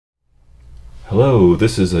Hello,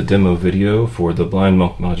 this is a demo video for the Blind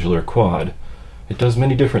Monk Modular Quad. It does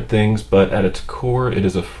many different things, but at its core it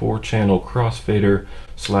is a 4-channel crossfader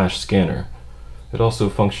 / scanner. It also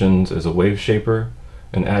functions as a waveshapper,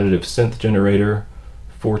 an additive synth generator,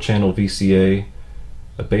 4-channel VCA,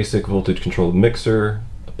 a basic voltage controlled mixer,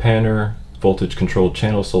 a panner, voltage controlled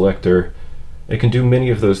channel selector. It can do many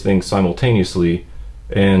of those things simultaneously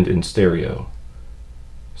and in stereo.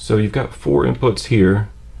 So you've got 4 inputs here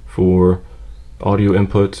for audio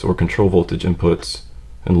inputs or control voltage inputs,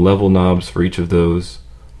 and level knobs for each of those.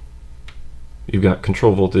 You've got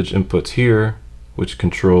control voltage inputs here, which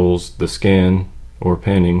controls the scan or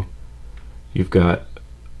panning. You've got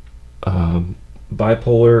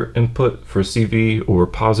bipolar input for CV or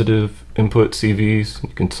positive input CVs.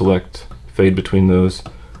 You can select fade between those.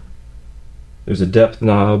 There's a depth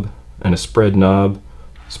knob and a spread knob.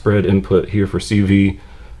 Spread input here for CV,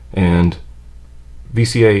 and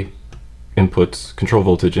VCA inputs, control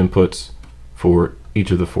voltage inputs for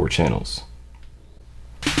each of the 4 channels.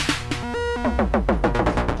 So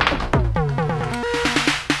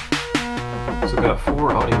we've got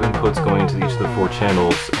 4 audio inputs going into each of the 4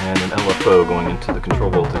 channels and an LFO going into the control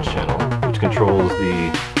voltage channel, which controls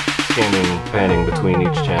the scanning, panning between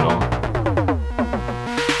each channel.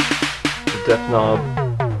 The depth knob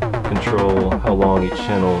control how long each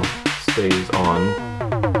channel stays on.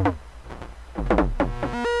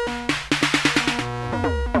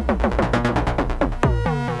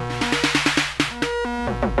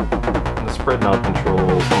 Spread knob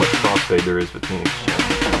controls how much crossfade there is between each channel.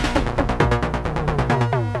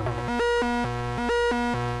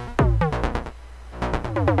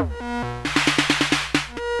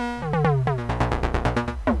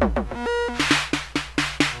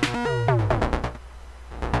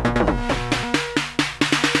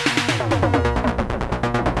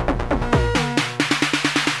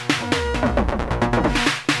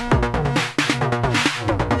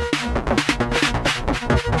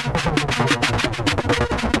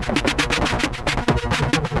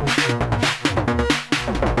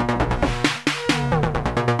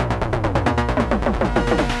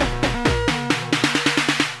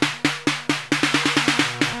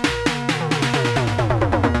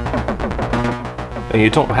 And you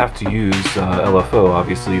don't have to use LFO,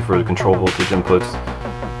 obviously, for the control voltage inputs.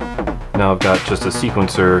 Now I've got just a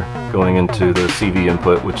sequencer going into the CV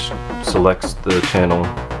input, which selects the channel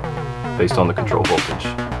based on the control voltage.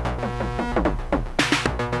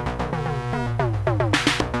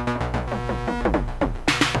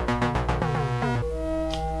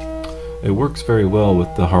 It works very well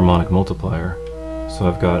with the harmonic multiplier. So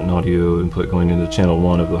I've got an audio input going into channel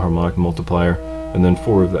 1 of the harmonic multiplier, and then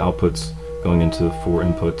 4 of the outputs going into the 4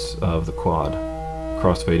 inputs of the quad,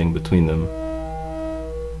 crossfading between them.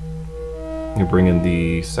 You bring in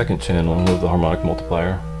the 2nd channel of the harmonic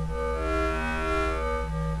multiplier.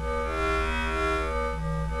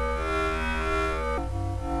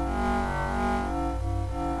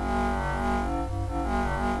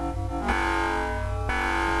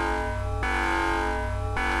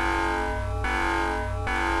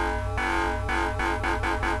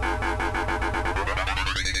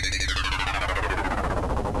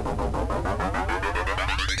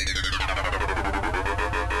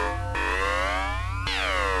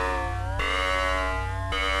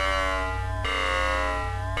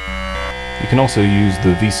 You can also use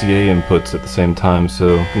the VCA inputs at the same time,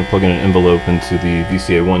 so I'm going to plug in an envelope into the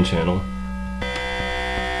VCA 1 channel.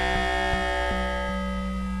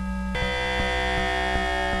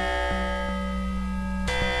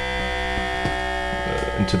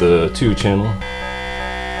 Into the 2 channel.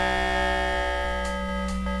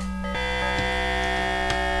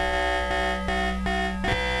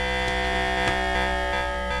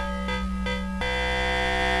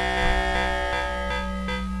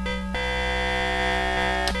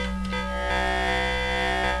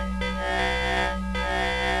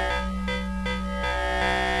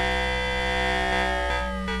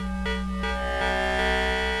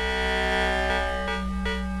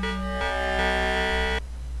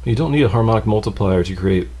 You don't need a harmonic multiplier to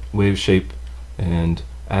create wave shape and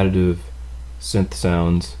additive synth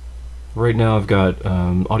sounds. Right now I've got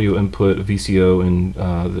audio input, a VCO in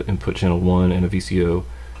the input channel 1 and a VCO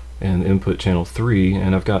in the input channel 3,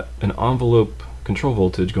 and I've got an envelope control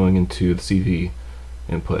voltage going into the CV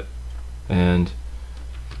input. And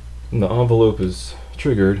when the envelope is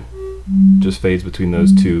triggered, just fades between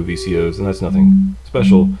those 2 VCOs, and that's nothing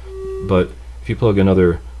special. But if you plug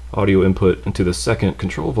another audio input into the 2nd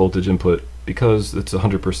control voltage input, because it's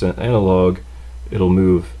 100% analog, it'll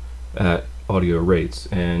move at audio rates,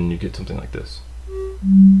 and you get something like this.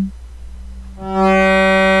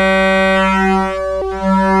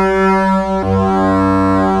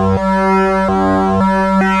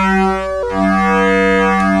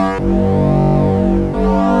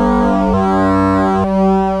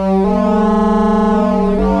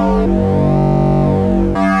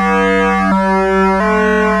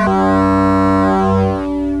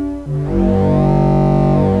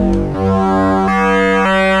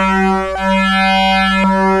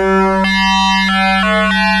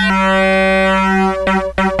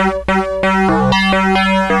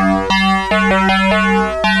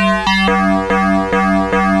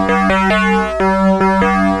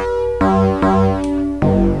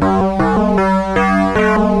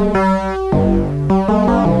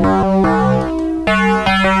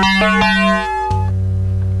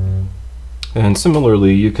 And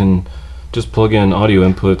similarly, you can just plug in audio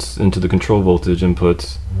inputs into the control voltage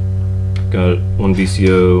inputs. Got one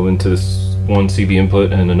VCO into this one CV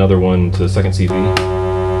input and another one to the second CV.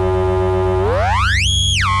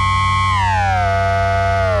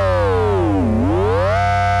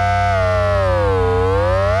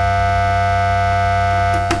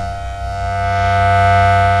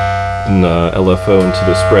 And LFO into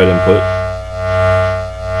the spread input.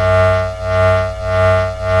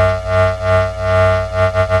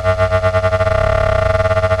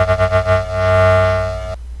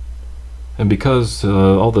 And because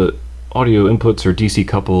all the audio inputs are DC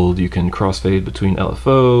coupled, you can crossfade between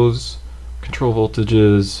LFOs, control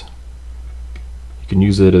voltages. You can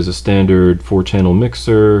use it as a standard 4-channel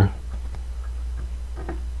mixer.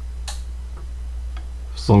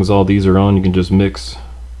 As long as all these are on, you can just mix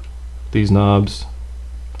these knobs.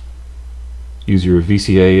 Use your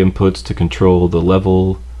VCA inputs to control the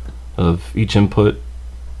level of each input.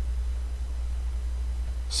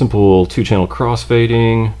 Simple 2-channel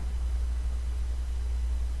crossfading.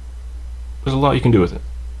 There's a lot you can do with it.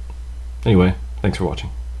 Anyway, thanks for watching.